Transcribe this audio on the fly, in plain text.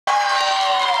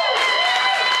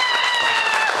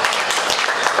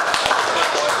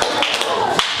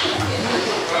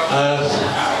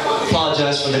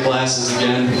with the glasses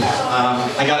again.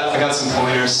 I got some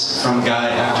pointers from a guy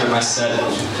after my set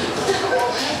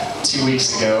 2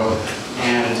 weeks ago,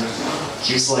 and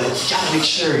he was like, "You gotta make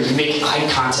sure you make eye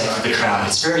contact with the crowd.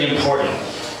 It's very important."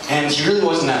 And he really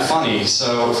wasn't that funny,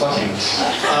 so fuck him.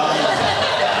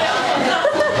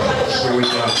 Here we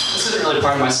go. This isn't really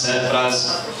part of my set, but I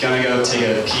was gonna go take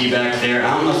a pee back there.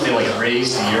 I don't know if they like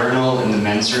raised the urinal in the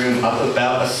men's room up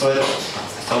about a foot. I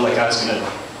felt like I was gonna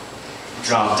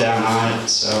drop down on it,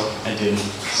 so I didn't.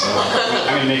 So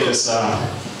I'm gonna make this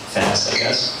fast, I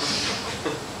guess.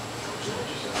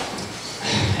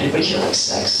 Anybody here like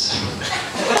sex?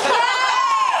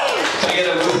 Can I get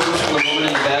a woo-hoo from the woman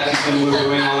in the back who's been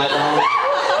woo-hooing all night long?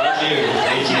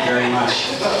 Thank you very much.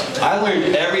 I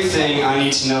learned everything I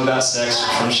need to know about sex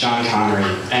from Sean Connery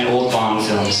and old Bond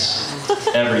films.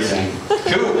 Everything.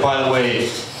 Who, by the way,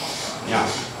 yeah,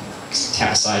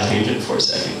 kind of side tangent for a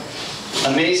second.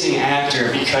 Amazing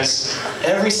actor, because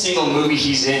every single movie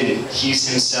he's in, he's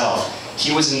himself.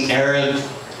 He was an Arab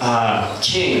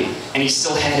king, and he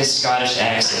still had his Scottish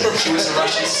accent. He was a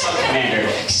Russian sub-commander,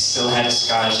 he still had his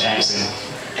Scottish accent.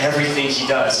 Everything he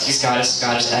does, he's got his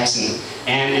Scottish accent,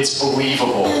 and it's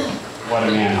believable. What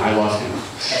a man, I love him.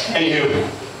 Anywho,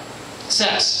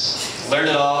 sex. Learned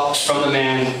it all from the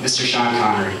man, Mr. Sean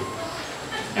Connery.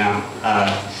 Yeah,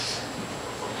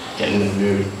 getting in the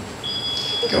mood,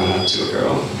 going up to a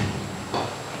girl.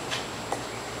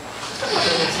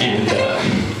 And,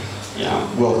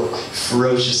 we'll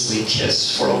ferociously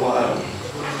kiss for a while.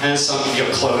 And something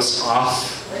get close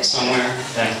off somewhere,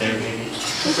 back there maybe.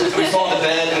 We fall to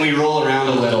bed and we roll around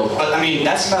a little. But I mean,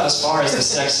 that's about as far as the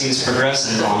sex scenes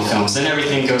progress in Bond films. Then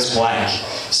everything goes black.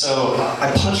 So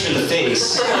I punch her in the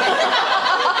face.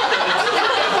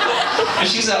 And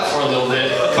she's out for a little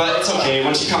bit, but it's okay.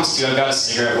 When she comes to, I've got a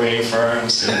cigarette waiting for her. We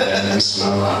sit in bed and we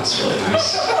smoke. It's really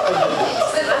nice.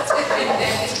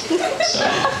 So,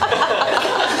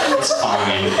 it's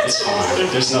fine. It's fine.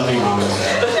 There's nothing wrong with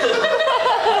that.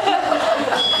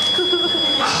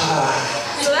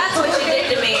 So that's what you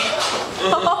did to me.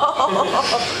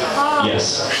 Yes.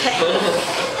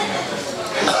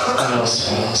 What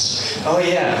else? Oh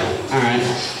yeah. All right.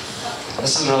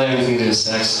 This doesn't really have anything to do with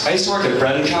sex. I used to work at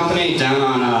Bread and Company down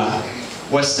on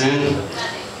West End.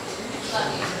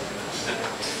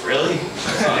 Really?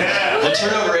 The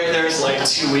turnover rate there is like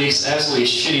 2 weeks. Absolutely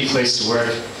shitty place to work.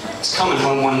 I was coming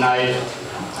home one night,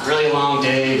 really long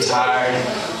day, tired.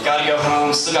 Gotta go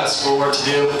home, still got schoolwork to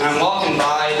do. And I'm walking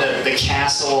by the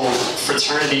Castle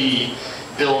fraternity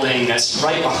building that's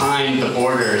right behind the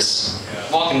Borders.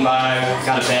 Walking by,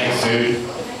 got a bag of food,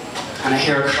 and I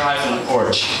hear a cry from the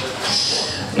porch.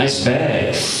 "Nice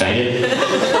bag, faggot."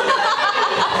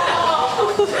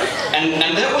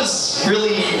 And that was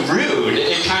really rude.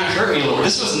 It kind of hurt me a little.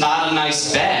 This was not a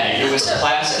nice bag. It was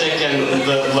plastic, and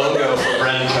the logo for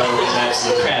Bread & Co. was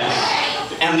absolute crap.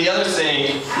 And the other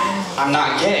thing, I'm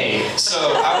not gay,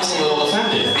 so I was a little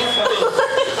offended.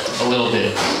 A little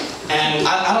bit. And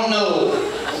I don't know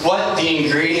what the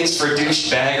ingredients for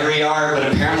douchebaggery are, but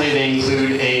apparently they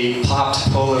include a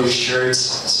popped polo shirt,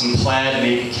 some plaid,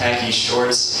 maybe khaki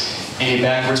shorts, and a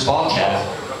backwards ball cap.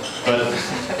 But,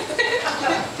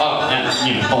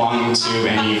 and, belonging to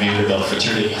any Vanderbilt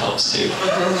fraternity helps too.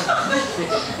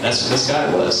 That's what this guy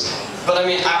was. But I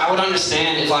mean, I would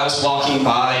understand if I was walking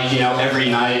by, every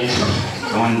night,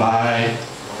 going by,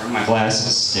 wearing my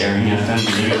glasses, staring at them,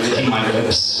 maybe licking my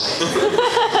lips.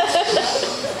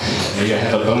 Maybe I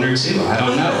have a boner too, I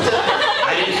don't know.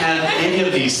 I didn't have any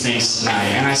of these things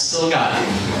tonight, and I still got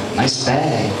a nice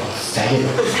bag, faggot.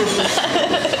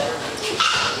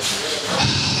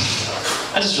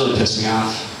 That just really pissed me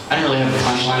off. I didn't really have a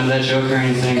punchline to that joke or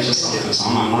anything, it's just something that's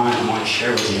on my mind and I want to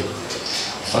share with you.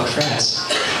 Fuck frats.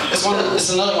 It's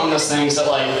another one of those things that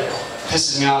like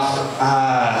pisses me off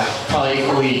probably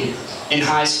equally in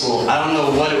high school. I don't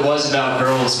know what it was about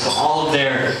girls, but all of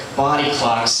their body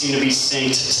clocks seemed to be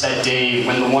synced to that day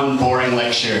when the one boring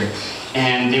lecture,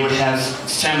 and they would have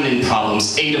feminine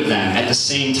problems, 8 of them at the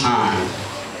same time.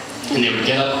 And they would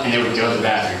get up and they would go to the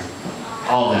bathroom.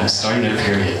 All of them starting their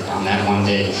period on that one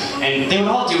day. And they would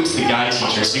all do it to the guy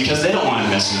teachers because they don't want to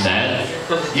mess with that.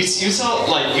 You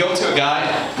go up to a guy,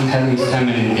 "I'm having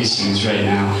feminine issues right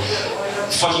now."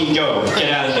 Fucking go, get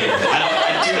out of here.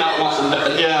 I do not want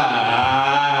to,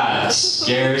 it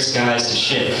scares guys to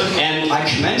shit. And I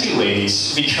commend you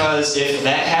ladies, because if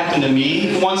that happened to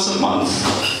me once a month,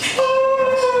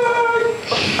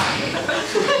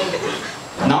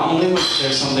 not only was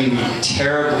there something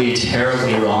terribly,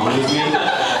 terribly wrong with me,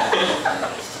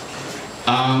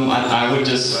 I would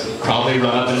just probably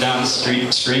run up and down the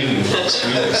street screaming.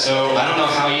 So I don't know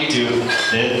how you do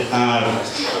it.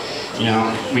 you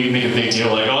know, we make a big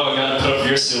deal like, oh, I gotta put up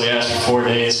your silly ass for 4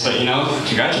 days, but you know,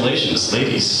 congratulations,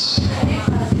 ladies.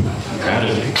 I'm proud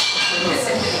of you.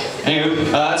 Anyway,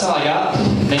 that's all I got.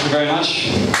 Thank you very much.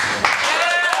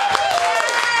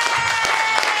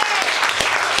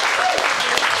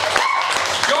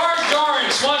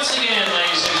 Once again,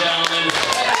 ladies and gentlemen.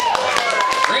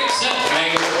 Great set,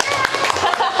 Megan.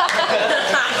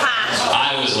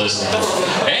 I was listening.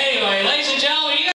 Anyway, ladies